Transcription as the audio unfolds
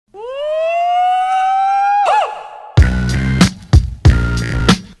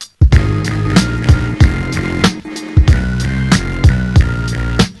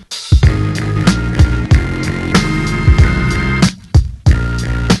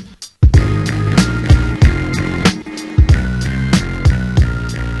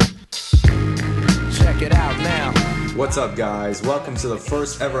What's up, guys? Welcome to the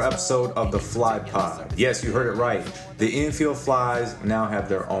first ever episode of the Fly Pod. Yes, you heard it right. The Infield Flies now have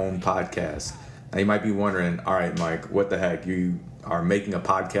their own podcast. Now, you might be wondering, all right, Mike, what the heck? You are making a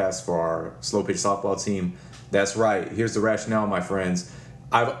podcast for our slow pitch softball team? That's right. Here's the rationale, my friends.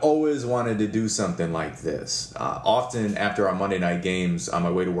 I've always wanted to do something like this. Often after our Monday night games on my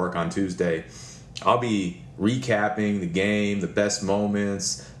way to work on Tuesday, I'll be recapping the game, the best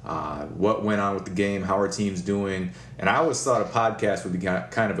moments, what went on with the game, how our team's doing. And I always thought a podcast would be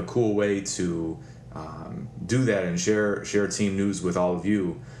kind of a cool way to do that and share team news with all of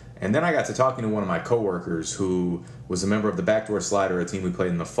you. And then I got to talking to one of my coworkers who was a member of the Backdoor Slider, a team we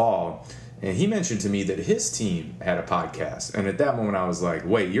played in the fall. And he mentioned to me that his team had a podcast. And at that moment, I was like,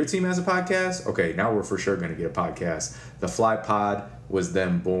 wait, your team has a podcast? Okay, now we're for sure going to get a podcast. The Fly Pod was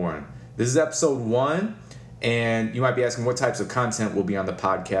then born. This is episode 1. And you might be asking what types of content will be on the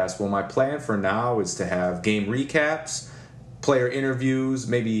podcast. Well, my plan for now is to have game recaps, player interviews,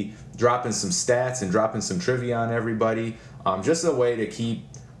 maybe dropping some stats and dropping some trivia on everybody. Just a way to keep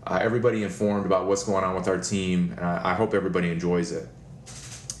everybody informed about what's going on with our team. I hope everybody enjoys it.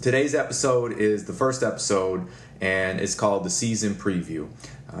 Today's episode is the first episode, and it's called the Season Preview.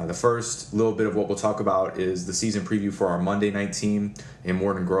 The first little bit of what we'll talk about is the season preview for our Monday night team in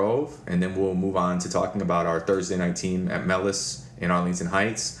Morton Grove, and then we'll move on to talking about our Thursday night team at Mellis in Arlington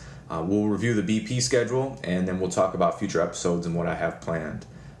Heights. We'll review the BP schedule, and then we'll talk about future episodes and what I have planned.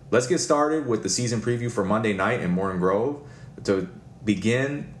 Let's get started with the season preview for Monday night in Morton Grove. To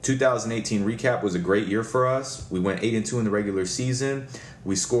begin, 2018 recap was a great year for us. We went 8-2 in the regular season.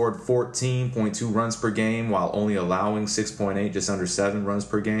 We scored 14.2 runs per game while only allowing 6.8, just under 7 runs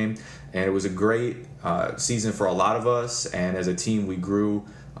per game. And it was a great season for a lot of us. And as a team, we grew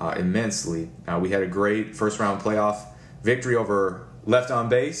immensely. We had a great first-round playoff victory over Left on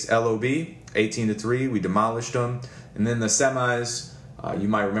Base, LOB, 18-3. We demolished them. And then the semis, you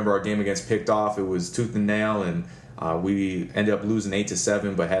might remember our game against Picked Off. It was tooth and nail, and we ended up losing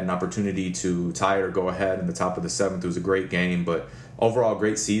 8-7, but had an opportunity to tie it or go ahead in the top of the 7th. It was a great game, but overall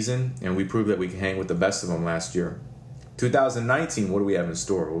great season, and we proved that we can hang with the best of them last year. 2019, what do we have in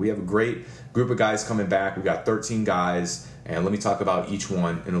store? Well, we have a great group of guys coming back. We got 13 guys, and let me talk about each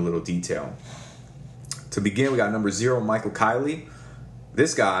one in a little detail. To begin, we got number 0, Michael Kiley.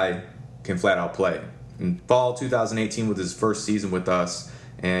 This guy can flat out play. In fall 2018 was his first season with us,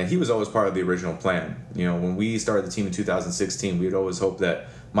 and he was always part of the original plan. You know, when we started the team in 2016, we had always hoped that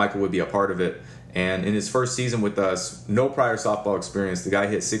Michael would be a part of it. And in his first season with us, no prior softball experience, the guy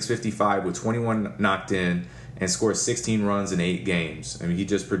hit .655 with 21 knocked in and scored 16 runs in 8 games. I mean, he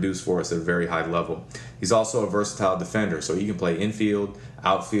just produced for us at a very high level. He's also a versatile defender, so he can play infield,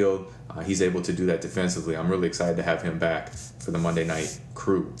 outfield. He's able to do that defensively. I'm really excited to have him back for the Monday night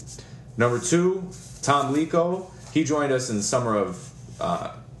crew. Number 2, Tom Lico. He joined us in the summer of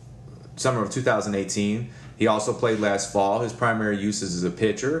 2018. He also played last fall. His primary use is as a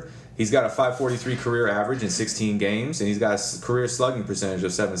pitcher. He's got a .543 career average in 16 games, and he's got a career slugging percentage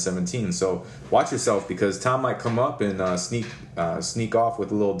of .717. So watch yourself, because Tom might come up and sneak off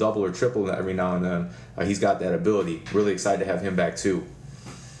with a little double or triple every now and then. He's got that ability. Really excited to have him back too.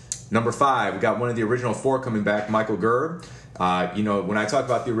 Number 5, we got one of the original 4 coming back, Michael Gerb. When I talk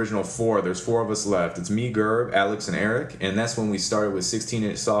about the original 4, there's 4 of us left. It's me, Gerb, Alex, and Eric, and that's when we started with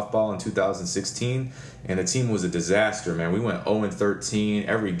 16-inch softball in 2016, and the team was a disaster, man. We went 0-13.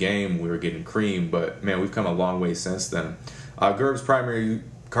 Every game we were getting creamed, but, man, we've come a long way since then. Gerb's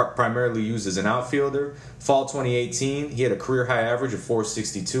primarily used as an outfielder. Fall 2018, he had a career-high average of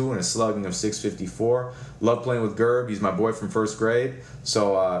 .462 and a slugging of .654. Love playing with Gerb. He's my boy from first grade,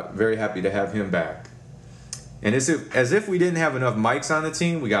 so very happy to have him back. And as if we didn't have enough Mikes on the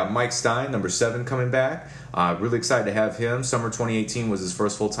team, we got Mike Stein, number 7, coming back. Really excited to have him. Summer 2018 was his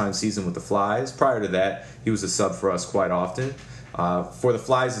first full-time season with the Flies. Prior to that, he was a sub for us quite often. For the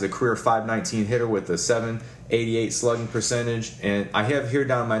Flies, he's a career .519 hitter with a .788 slugging percentage. And I have here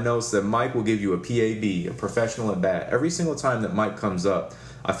down in my notes that Mike will give you a PAB, a professional at bat. Every single time that Mike comes up,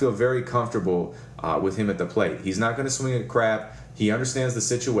 I feel very comfortable with him at the plate. He's not going to swing at crap. He understands the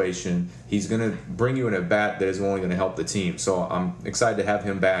situation. He's going to bring you an at-bat that is only going to help the team. So I'm excited to have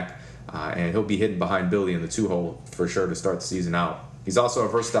him back, and he'll be hitting behind Billy in the 2-hole for sure to start the season out. He's also a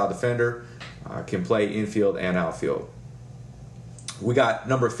versatile defender, can play infield and outfield. We got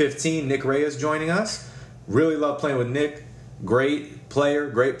number 15, Nick Reyes, joining us. Really love playing with Nick. Great player,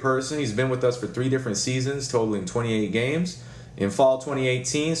 great person. He's been with us for 3 different seasons, totaling 28 games. In fall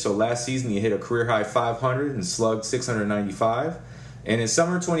 2018, so last season, he hit a career-high .500 and slugged .695. And in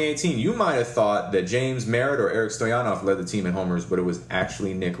summer 2018, you might have thought that James Merritt or Eric Stoyanov led the team in homers, but it was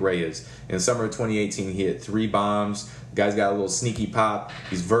actually Nick Reyes. In summer 2018, he hit 3 bombs. The guy's got a little sneaky pop.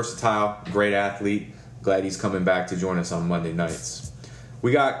 He's versatile, great athlete. Glad he's coming back to join us on Monday nights.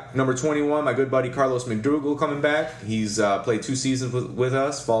 We got number 21, my good buddy Carlos McDougall coming back. He's played 2 seasons with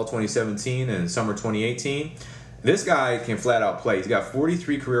us, fall 2017 and summer 2018. This guy can flat out play. He's got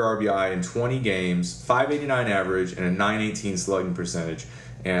 43 career RBI in 20 games, 589 average, and a 918 slugging percentage.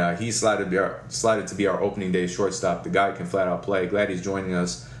 And he's slotted to be our opening day shortstop. The guy can flat out play. Glad he's joining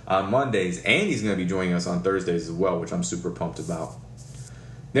us on Mondays, and he's going to be joining us on Thursdays as well, which I'm super pumped about.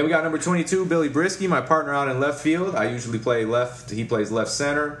 Then we got number 22, Billy Brisky, my partner out in left field. I usually play left. He plays left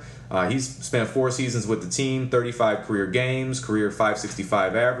center. He's spent 4 seasons with the team, 35 career games, career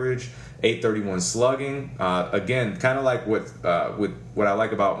 565 average, 831 slugging. Again, kind of like with what I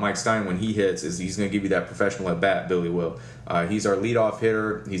like about Mike Stein when he hits is he's going to give you that professional at bat. Billy will. He's our leadoff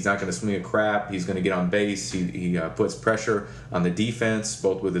hitter. He's not going to swing a crap. He's going to get on base. He puts pressure on the defense,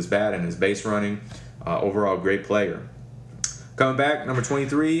 both with his bat and his base running. Overall, great player. Coming back, number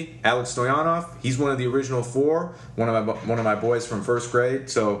 23, Alex Stoyanov. He's one of the original 4, one of my boys from first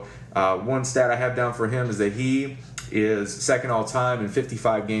grade. So one stat I have down for him is that he is second all-time in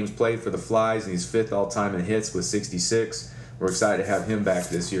 55 games played for the Flies, and he's 5th all-time in hits with 66. We're excited to have him back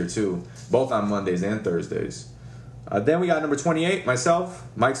this year, too, both on Mondays and Thursdays. Then we got number 28, myself,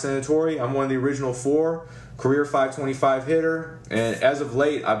 Mike Senatori. I'm one of the original 4, career 525 hitter, and as of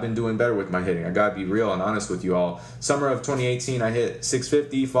late, I've been doing better with my hitting. I gotta be real and honest with you all. Summer of 2018, I hit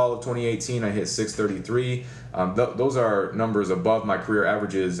 650. Fall of 2018, I hit 633. Those are numbers above my career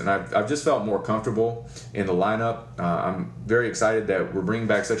averages, and I've just felt more comfortable in the lineup. I'm very excited that we're bringing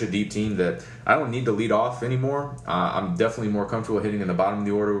back such a deep team that I don't need to lead off anymore. I'm definitely more comfortable hitting in the bottom of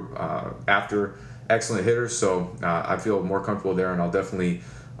the order after excellent hitters, so I feel more comfortable there, and I'll definitely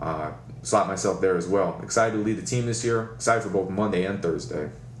slot myself there as well. Excited to lead the team this year. Excited for both Monday and Thursday.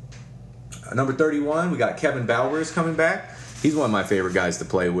 Number 31, we got Kevin Bowers coming back. He's one of my favorite guys to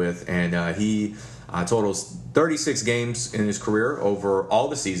play with, and he totals 36 games in his career over all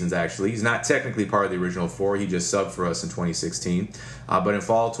the seasons, actually. He's not technically part of the original 4. He just subbed for us in 2016. But in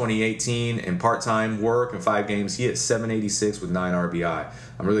fall 2018, in part-time work in 5 games, he hit 786 with 9 RBI.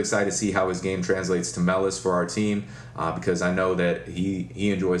 I'm really excited to see how his game translates to Mellis for our team because I know that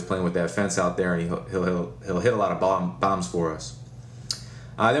he enjoys playing with that fence out there, and he'll hit a lot of bombs for us.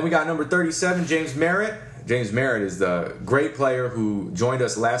 Then we got number 37, James Merritt. James Merritt is the great player who joined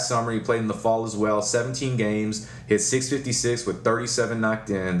us last summer. He played in the fall as well, 17 games, hit 656 with 37 knocked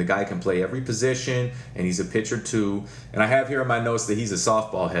in. The guy can play every position, and he's a pitcher too. And I have here in my notes that he's a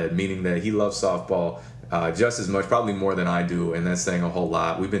softball head, meaning that he loves softball just as much, probably more than I do, and that's saying a whole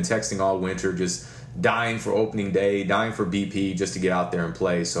lot. We've been texting all winter, just dying for opening day, dying for BP, just to get out there and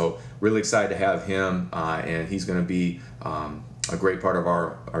play. So really excited to have him, and he's going to be a great part of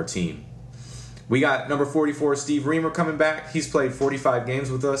our team. We got number 44, Steve Reamer, coming back. He's played 45 games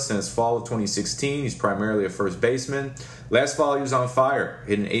with us since fall of 2016. He's primarily a first baseman. Last fall, he was on fire,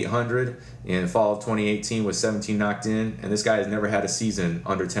 hitting 800 in fall of 2018 with 17 knocked in. And this guy has never had a season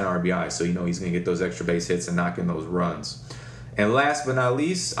under 10 RBI, so you know he's going to get those extra base hits and knock in those runs. And last but not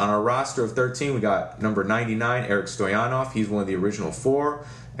least, on our roster of 13, we got number 99, Eric Stoyanov. He's one of the original 4.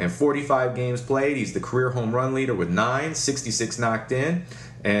 And 45 games played. He's the career home run leader with 9, 66 knocked in.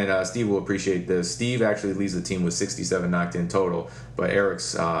 And Steve will appreciate this. Steve actually leads the team with 67 knocked in total, but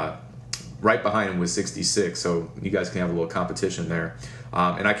Eric's right behind him with 66, so you guys can have a little competition there.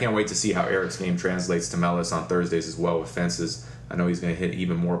 And I can't wait to see how Eric's game translates to Mellis on Thursdays as well with fences. I know he's going to hit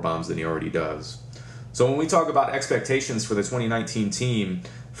even more bombs than he already does. So when we talk about expectations for the 2019 team,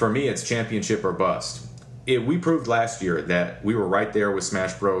 for me it's championship or bust. We proved last year that we were right there with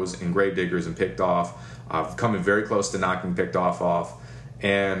Smash Bros and Gravediggers and Picked Off, coming very close to knocking Picked off.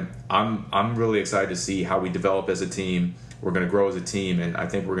 And I'm really excited to see how we develop as a team. We're going to grow as a team, and I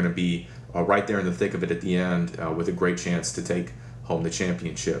think we're going to be right there in the thick of it at the end with a great chance to take home the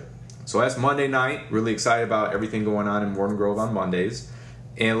championship. So that's Monday night. Really excited about everything going on in Morton Grove on Mondays.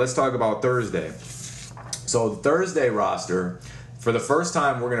 And let's talk about Thursday. So the Thursday roster, for the first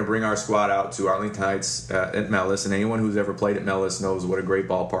time, we're going to bring our squad out to Arlington Heights at Mellis, and anyone who's ever played at Mellis knows what a great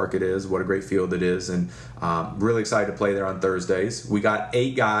ballpark it is, what a great field it is, and really excited to play there on Thursdays. We got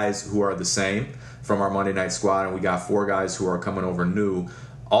 8 guys who are the same from our Monday night squad, and we got 4 guys who are coming over new.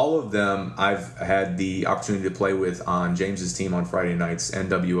 All of them I've had the opportunity to play with on James's team on Friday nights,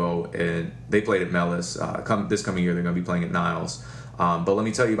 NWO, and they played at Mellis. This coming year, they're going to be playing at Niles. But let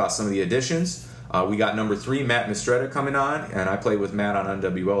me tell you about some of the additions. We got number 3, Matt Mistretta, coming on, and I played with Matt on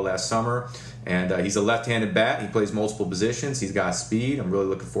NWO last summer. And he's a left-handed bat. He plays multiple positions. He's got speed. I'm really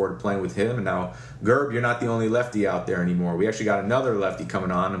looking forward to playing with him. And now, Gerb, you're not the only lefty out there anymore. We actually got another lefty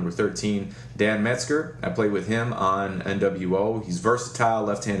coming on, number 13, Dan Metzger. I played with him on NWO. He's versatile,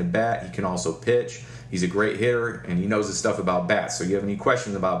 left-handed bat. He can also pitch. He's a great hitter, and he knows his stuff about bats. So you have any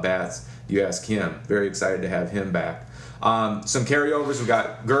questions about bats, you ask him. Very excited to have him back. Some carryovers. We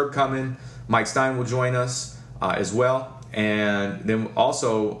got Gerb coming. Mike Stein will join us as well. And then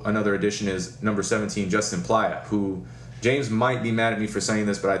also another addition is number 17, Justin Playa, who James might be mad at me for saying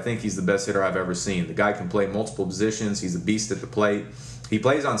this, but I think he's the best hitter I've ever seen. The guy can play multiple positions. He's a beast at the plate. He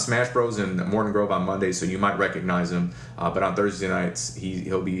plays on Smash Bros. In Morton Grove on Monday, so you might recognize him. But on Thursday nights,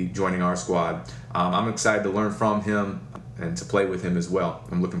 he'll be joining our squad. I'm excited to learn from him and to play with him as well.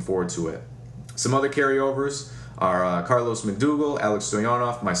 I'm looking forward to it. Some other carryovers are Carlos McDougall, Alex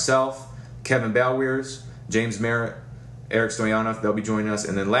Stoyanov, myself, Kevin Balwiers, James Merritt, Eric Stoyanov, they'll be joining us.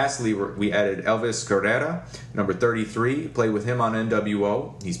 And then lastly, we added Elvis Carrera, number 33. Played with him on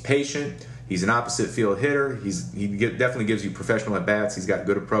NWO. He's patient. He's an opposite field hitter. Definitely gives you professional at-bats. He's got a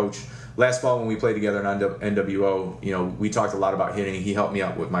good approach. Last fall when we played together on NWO, we talked a lot about hitting. He helped me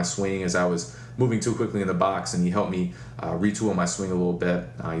out with my swing as I was moving too quickly in the box, and he helped me retool my swing a little bit.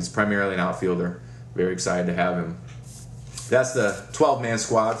 He's primarily an outfielder. Very excited to have him. That's the 12-man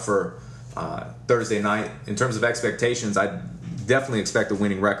squad for Thursday night. In terms of expectations, I definitely expect a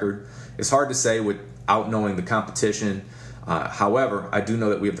winning record. It's hard to say without knowing the competition. However, I do know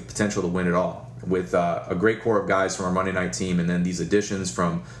that we have the potential to win it all with a great core of guys from our Monday night team, and then these additions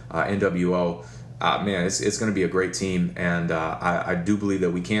from NWO. Man, it's going to be a great team, and I do believe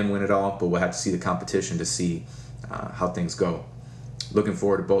that we can win it all, but we'll have to see the competition to see how things go. Looking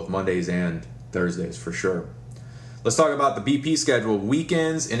forward to both Mondays and Thursdays for sure. Let's talk about the BP schedule.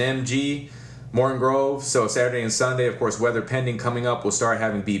 Weekends in MG, Morton Grove, so Saturday and Sunday, of course, weather pending coming up, we'll start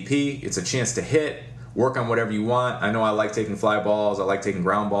having BP. It's a chance to hit, work on whatever you want. I know I like taking fly balls, I like taking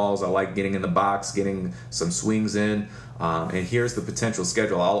ground balls, I like getting in the box, getting some swings in. And here's the potential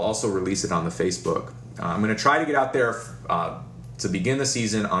schedule. I'll also release it on the Facebook. I'm going to try to get out there to begin the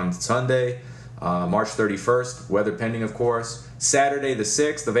season on Sunday, March 31st, weather pending, of course. Saturday, the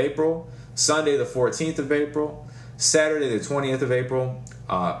 6th of April. Sunday, the 14th of April. Saturday, the 20th of April.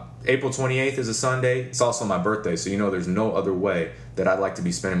 April 28th is a Sunday. It's also my birthday, so there's no other way that I'd like to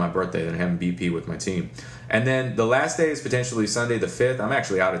be spending my birthday than having BP with my team. And then the last day is potentially Sunday the 5th. I'm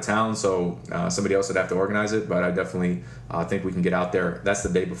actually out of town, so somebody else would have to organize it, but I definitely think we can get out there. That's the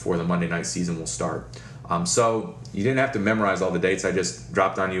day before the Monday night season will start. So you didn't have to memorize all the dates I just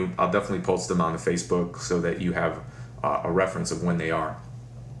dropped on you. I'll definitely post them on the Facebook so that you have a reference of when they are.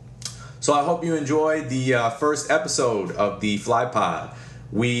 So I hope you enjoyed the first episode of the Fly Pod.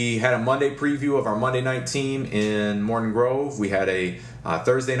 We had a Monday preview of our Monday night team in Morton Grove. We had a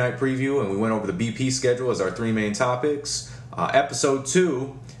Thursday night preview, and we went over the BP schedule as our 3 main topics. Episode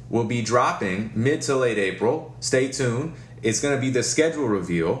 2 will be dropping mid to late April. Stay tuned. It's going to be the schedule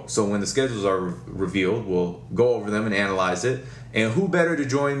reveal. So when the schedules are revealed, we'll go over them and analyze it. And who better to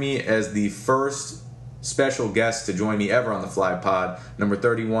join me as the first special guest to join me ever on the Fly Pod, number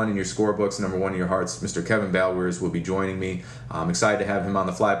 31 in your scorebooks, number 1 in your hearts, Mr. Kevin Balwiers will be joining me. I'm excited to have him on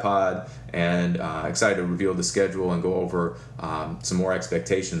the Fly Pod, and excited to reveal the schedule and go over some more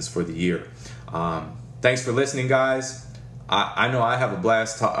expectations for the year. Thanks for listening, guys. I know I have a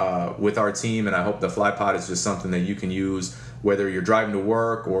blast with our team, and I hope the Fly Pod is just something that you can use whether you're driving to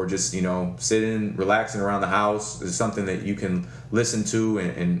work or just sitting, relaxing around the house. It's something that you can listen to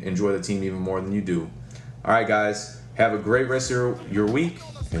and enjoy the team even more than you do. All right, guys, have a great rest of your week,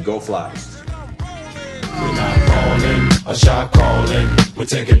 and go Flies. We're not falling, a shot calling. We'll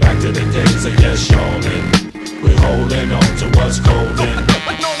take it back to the days of yes, y'allin'. We're holding on to what's golden.